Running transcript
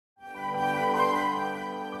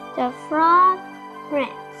The Frog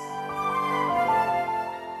Prince.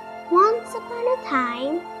 Once upon a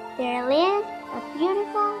time, there lived a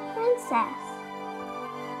beautiful princess.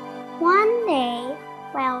 One day,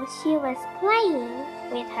 while she was playing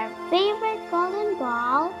with her favorite golden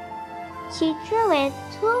ball, she threw it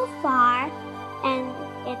too far and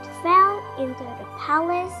it fell into the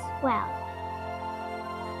palace well.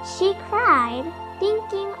 She cried,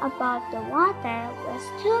 thinking about the water was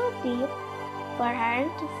too deep for her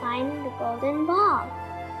to find the golden ball.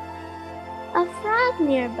 A frog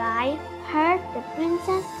nearby heard the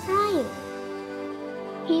princess crying.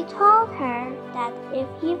 He told her that if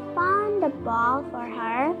he found the ball for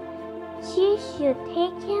her, she should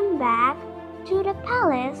take him back to the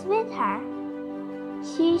palace with her.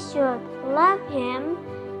 She should love him,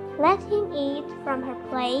 let him eat from her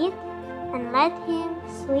plate, and let him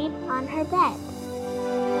sleep on her bed.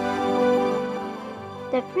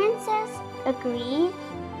 The princess agreed,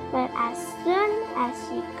 but as soon as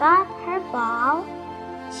she got her ball,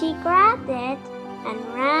 she grabbed it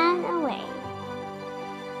and ran away.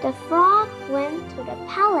 The frog went to the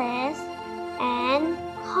palace and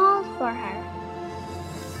called for her.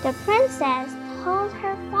 The princess told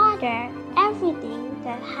her father everything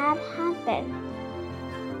that had happened.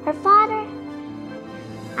 Her father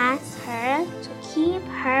asked her to keep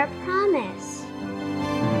her promise.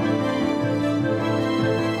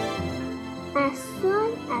 As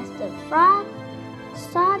soon as the frog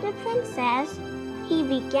saw the princess, he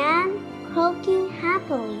began croaking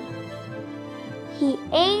happily. He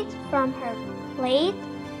ate from her plate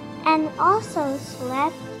and also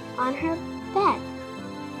slept on her bed.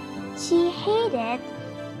 She hated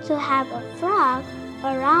to have a frog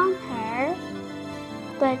around her,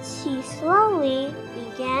 but she slowly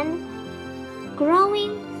began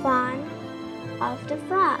growing fond of the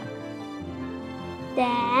frog.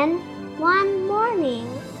 Then, one morning,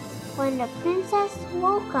 when the princess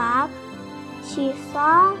woke up, she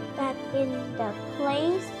saw that in the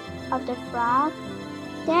place of the frog,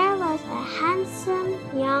 there was a handsome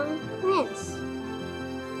young prince.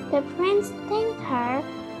 The prince thanked her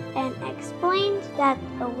and explained that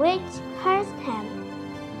a witch cursed him.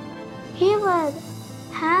 He would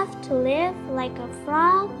have to live like a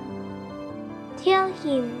frog till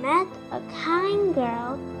he met a kind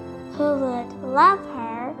girl who would love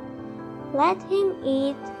her, let him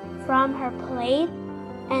eat from her plate,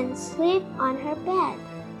 and sleep on her bed.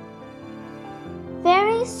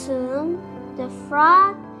 Very soon, the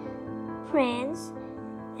frog prince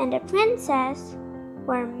and the princess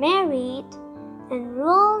were married and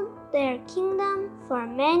ruled their kingdom for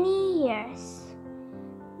many years.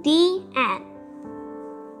 The end.